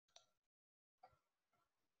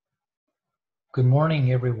Good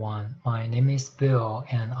morning, everyone. My name is Bill,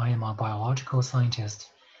 and I am a biological scientist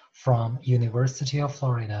from University of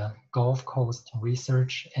Florida Gulf Coast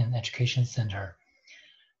Research and Education Center.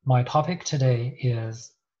 My topic today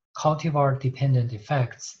is cultivar-dependent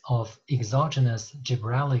effects of exogenous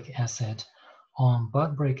gibberellic acid on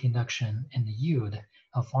budbreak induction and yield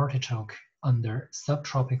of artichoke under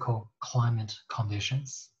subtropical climate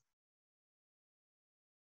conditions.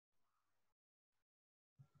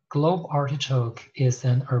 Globe artichoke is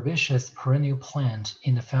an herbaceous perennial plant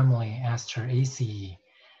in the family Asteraceae.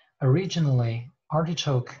 Originally,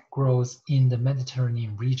 artichoke grows in the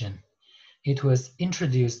Mediterranean region. It was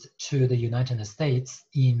introduced to the United States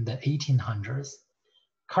in the 1800s.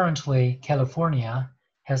 Currently, California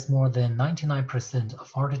has more than 99%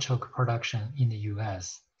 of artichoke production in the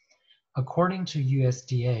US. According to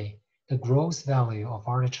USDA, the gross value of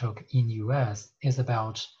artichoke in US is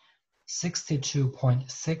about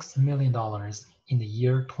 $62.6 million in the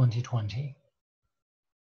year 2020.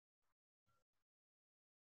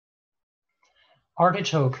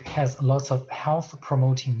 Artichoke has lots of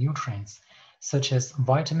health-promoting nutrients, such as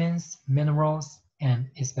vitamins, minerals, and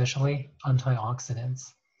especially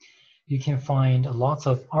antioxidants. You can find lots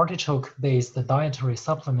of artichoke-based dietary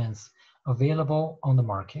supplements available on the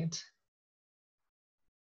market.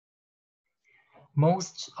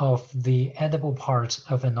 Most of the edible part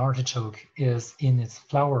of an artichoke is in its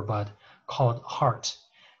flower bud, called heart,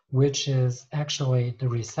 which is actually the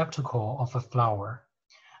receptacle of a flower.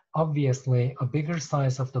 Obviously, a bigger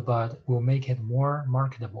size of the bud will make it more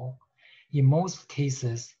marketable. In most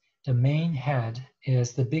cases, the main head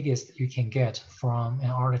is the biggest you can get from an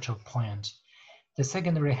artichoke plant. The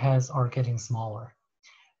secondary heads are getting smaller.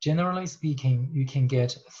 Generally speaking, you can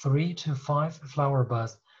get 3 to 5 flower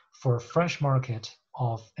buds for a fresh market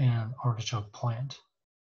of an artichoke plant.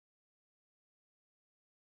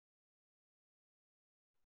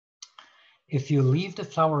 If you leave the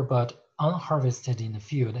flower bud unharvested in the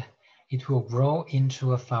field, it will grow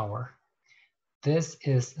into a flower. This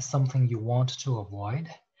is something you want to avoid,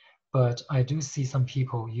 but I do see some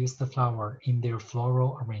people use the flower in their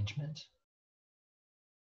floral arrangement.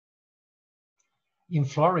 In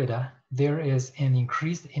Florida, there is an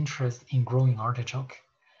increased interest in growing artichoke.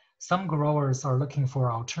 Some growers are looking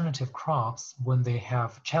for alternative crops when they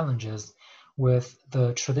have challenges with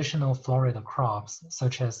the traditional Florida crops,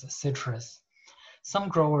 such as citrus. Some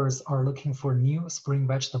growers are looking for new spring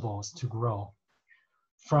vegetables to grow.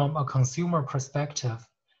 From a consumer perspective,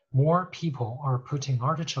 more people are putting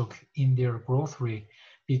artichoke in their grocery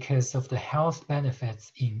because of the health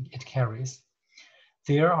benefits it carries.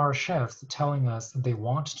 There are chefs telling us they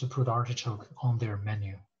want to put artichoke on their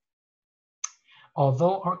menu.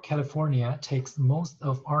 Although California takes most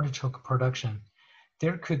of artichoke production,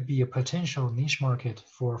 there could be a potential niche market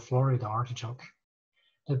for Florida artichoke.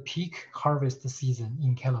 The peak harvest season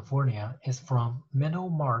in California is from middle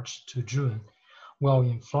March to June, while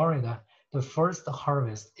in Florida, the first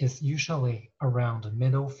harvest is usually around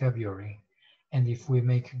middle February. And if we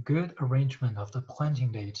make good arrangement of the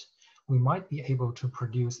planting date, we might be able to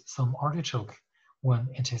produce some artichoke when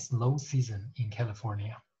it is low season in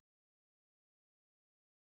California.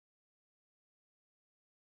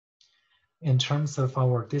 In terms of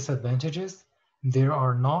our disadvantages, there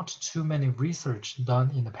are not too many research done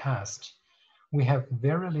in the past. We have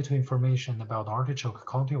very little information about artichoke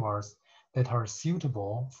cultivars that are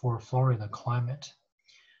suitable for Florida climate.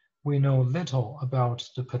 We know little about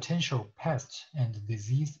the potential pest and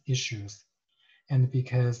disease issues. And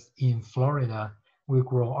because in Florida, we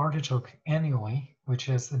grow artichoke annually, which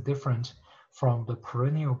is different from the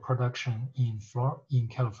perennial production in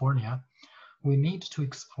California, we need to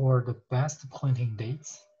explore the best planting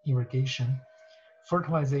dates, irrigation,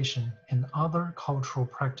 fertilization, and other cultural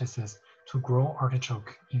practices to grow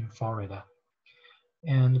artichoke in Florida.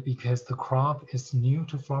 And because the crop is new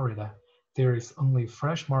to Florida, there is only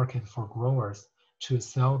fresh market for growers to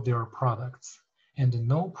sell their products, and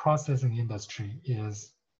no processing industry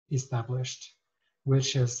is established,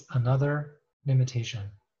 which is another limitation.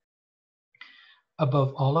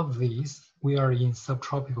 Above all of these, we are in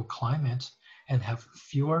subtropical climate and have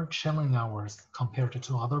fewer chilling hours compared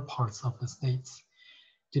to other parts of the states.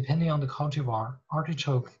 Depending on the cultivar,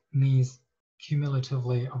 artichoke needs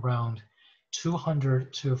cumulatively around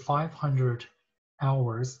 200 to 500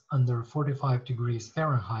 hours under 45 degrees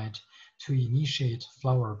Fahrenheit to initiate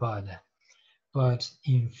flower bud. But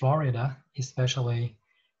in Florida, especially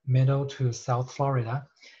middle to South Florida,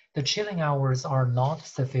 the chilling hours are not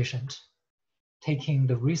sufficient. Taking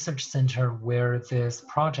the research center where this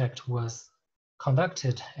project was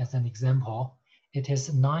conducted as an example, It is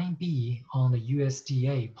 9B on the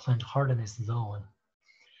USDA plant hardness zone.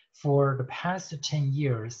 For the past 10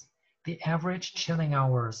 years, the average chilling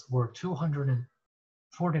hours were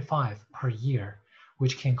 245 per year,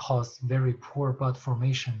 which can cause very poor bud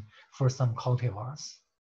formation for some cultivars.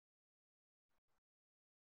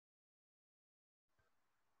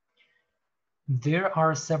 There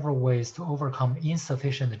are several ways to overcome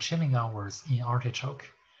insufficient chilling hours in artichoke.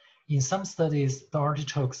 In some studies, the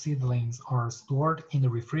artichoke seedlings are stored in the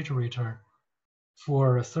refrigerator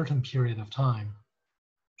for a certain period of time.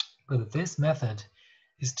 But this method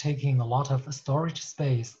is taking a lot of storage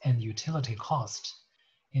space and utility cost.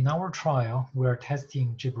 In our trial, we are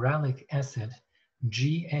testing gibberellic acid,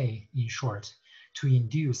 GA in short, to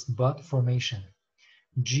induce bud formation.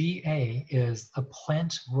 GA is a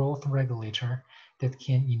plant growth regulator that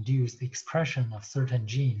can induce the expression of certain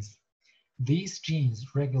genes. These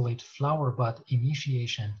genes regulate flower bud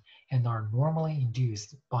initiation and are normally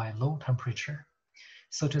induced by low temperature.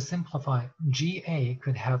 So to simplify, GA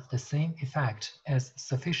could have the same effect as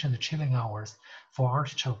sufficient chilling hours for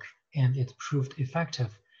artichoke, and it proved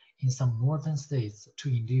effective in some northern states to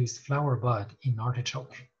induce flower bud in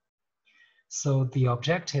artichoke. So the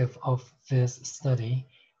objective of this study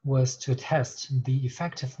was to test the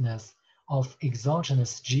effectiveness of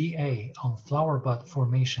exogenous GA on flower bud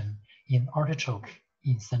formation in artichoke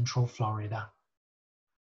in Central Florida.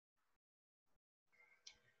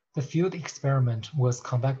 The field experiment was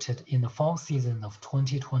conducted in the fall season of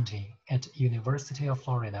 2020 at University of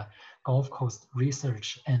Florida Gulf Coast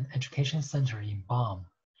Research and Education Center in Palm.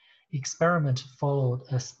 Experiment followed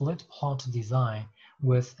a split plot design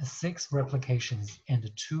with 6 replications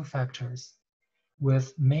and 2 factors,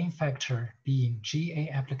 with main factor being GA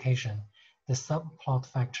application, the subplot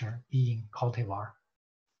factor being cultivar.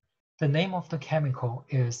 The name of the chemical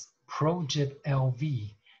is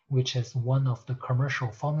Pro-Gib-LV, which is one of the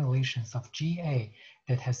commercial formulations of GA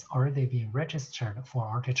that has already been registered for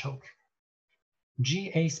artichoke.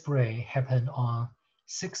 GA spray happened on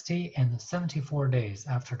 60 and 74 days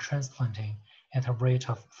after transplanting at a rate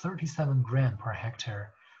of 37 grams per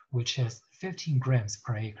hectare, which is 15 grams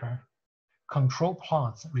per acre. Control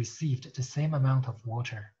plots received the same amount of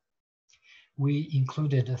water. We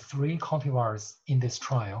included 3 cultivars in this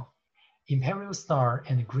trial. Imperial Star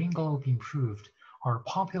and Green Globe Improved are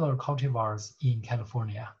popular cultivars in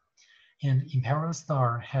California, and Imperial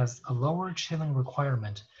Star has a lower chilling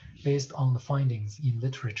requirement based on the findings in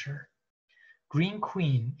literature. Green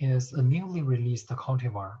Queen is a newly released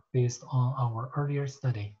cultivar based on our earlier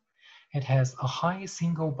study. It has a high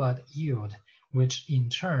single bud yield, which in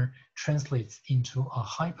turn translates into a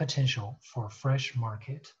high potential for fresh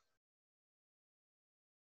market.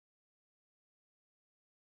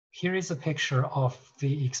 Here is a picture of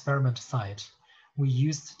the experiment site. We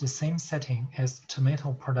used the same setting as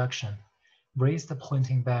tomato production, raised the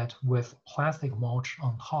planting bed with plastic mulch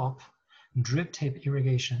on top, drip tape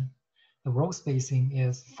irrigation. The row spacing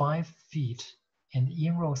is 5 feet and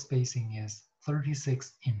in-row spacing is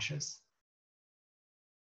 36 inches.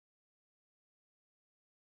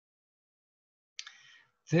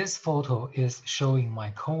 This photo is showing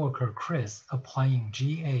my coworker Chris applying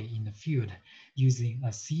GA in the field using a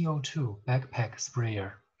CO2 backpack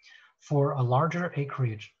sprayer. For a larger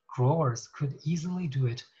acreage, growers could easily do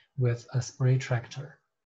it with a spray tractor.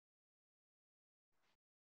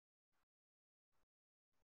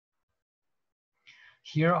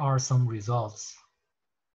 Here are some results.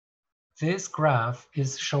 This graph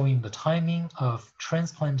is showing the timing of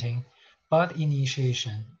transplanting, bud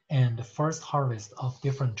initiation, and the first harvest of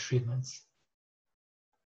different treatments.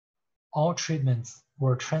 All treatments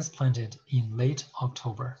were transplanted in late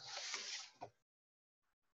October.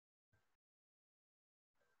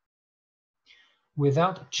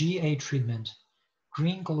 Without GA treatment,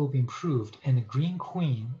 Green Globe Improved and Green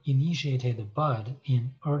Queen initiated bud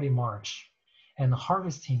in early March, and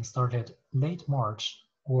harvesting started late March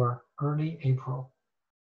or early April.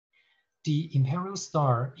 The Imperial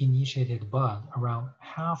Star initiated bud around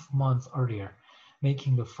half month earlier,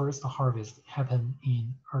 making the first harvest happen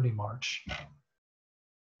in early March.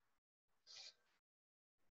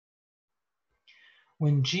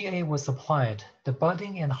 When GA was applied, the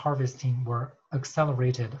budding and harvesting were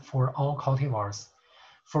accelerated for all cultivars.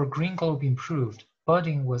 For Green Globe Improved,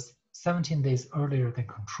 budding was 17 days earlier than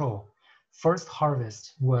control. First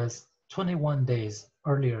harvest was 21 days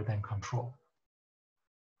earlier than control.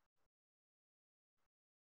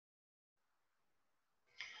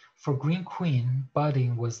 For Green Queen,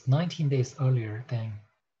 budding was 19 days earlier than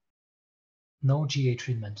no GA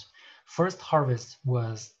treatment. First harvest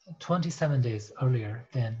was 27 days earlier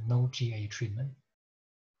than no GA treatment.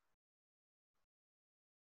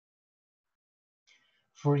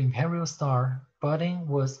 For Imperial Star, budding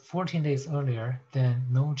was 14 days earlier than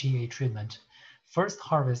no GA treatment, first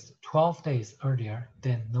harvest 12 days earlier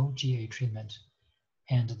than no GA treatment,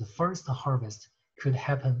 and the first harvest could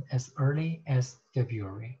happen as early as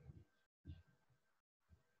February.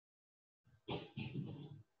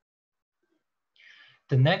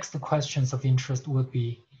 The next questions of interest would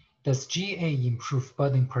be, does GA improve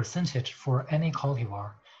budding percentage for any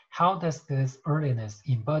cultivar? How does this earliness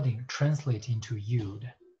in budding translate into yield?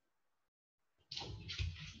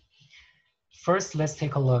 First, let's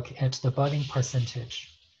take a look at the budding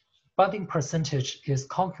percentage. Budding percentage is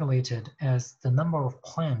calculated as the number of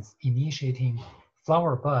plants initiating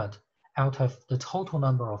flower bud out of the total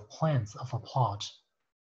number of plants of a plot.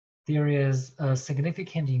 There is a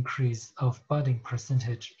significant increase of budding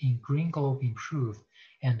percentage in Green Globe Improved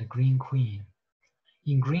and Green Queen.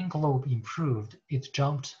 In Green Globe Improved, it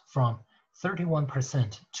jumped from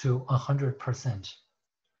 31% to 100%.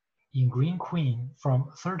 In Green Queen, from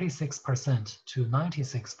 36% to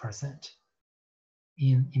 96%.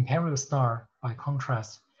 In Imperial Star, by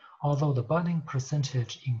contrast, although the budding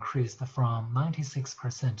percentage increased from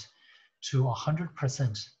 96% to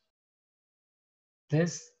 100%,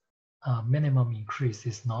 this minimum increase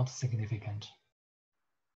is not significant.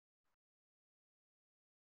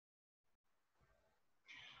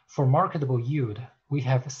 For marketable yield, we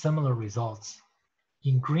have similar results.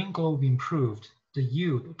 In Green Globe Improved, the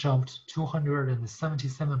yield jumped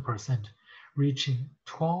 277%, reaching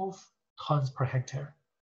 12 tons per hectare.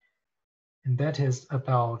 And that is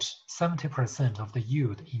about 70% of the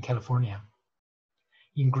yield in California.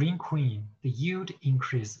 In Green Queen, the yield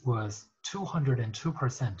increase was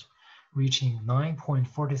 202%, reaching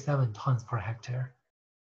 9.47 tons per hectare.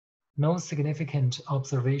 No significant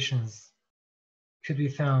observations could be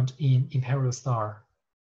found in Imperial Star.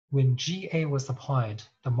 When GA was applied,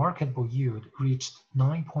 the marketable yield reached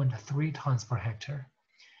 9.3 tons per hectare.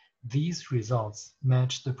 These results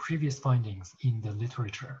match the previous findings in the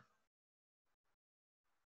literature.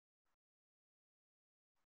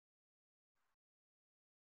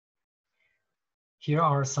 Here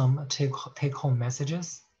are some take-home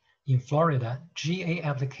messages. In Florida, GA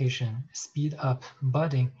application speed up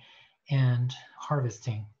budding and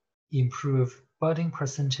harvesting, improve budding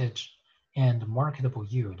percentage and marketable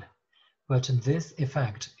yield, but this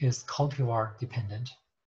effect is cultivar dependent.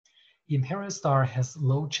 Imperial Star has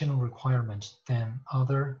low chilling requirement than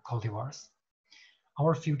other cultivars.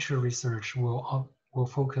 Our future research will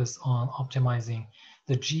focus on optimizing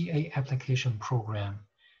the GA application program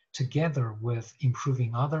together with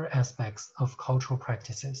improving other aspects of cultural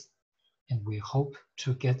practices, and we hope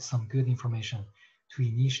to get some good information to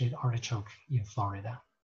initiate artichoke in Florida.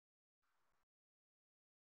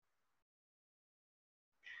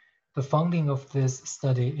 The funding of this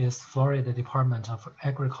study is Florida Department of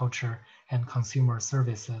Agriculture and Consumer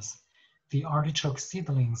Services. The artichoke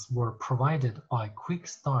seedlings were provided by Quick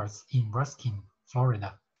Starts in Ruskin,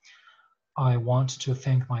 Florida. I want to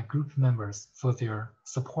thank my group members for their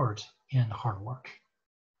support and hard work.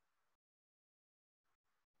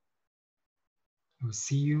 We'll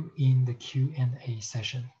see you in the Q&A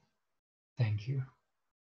session. Thank you.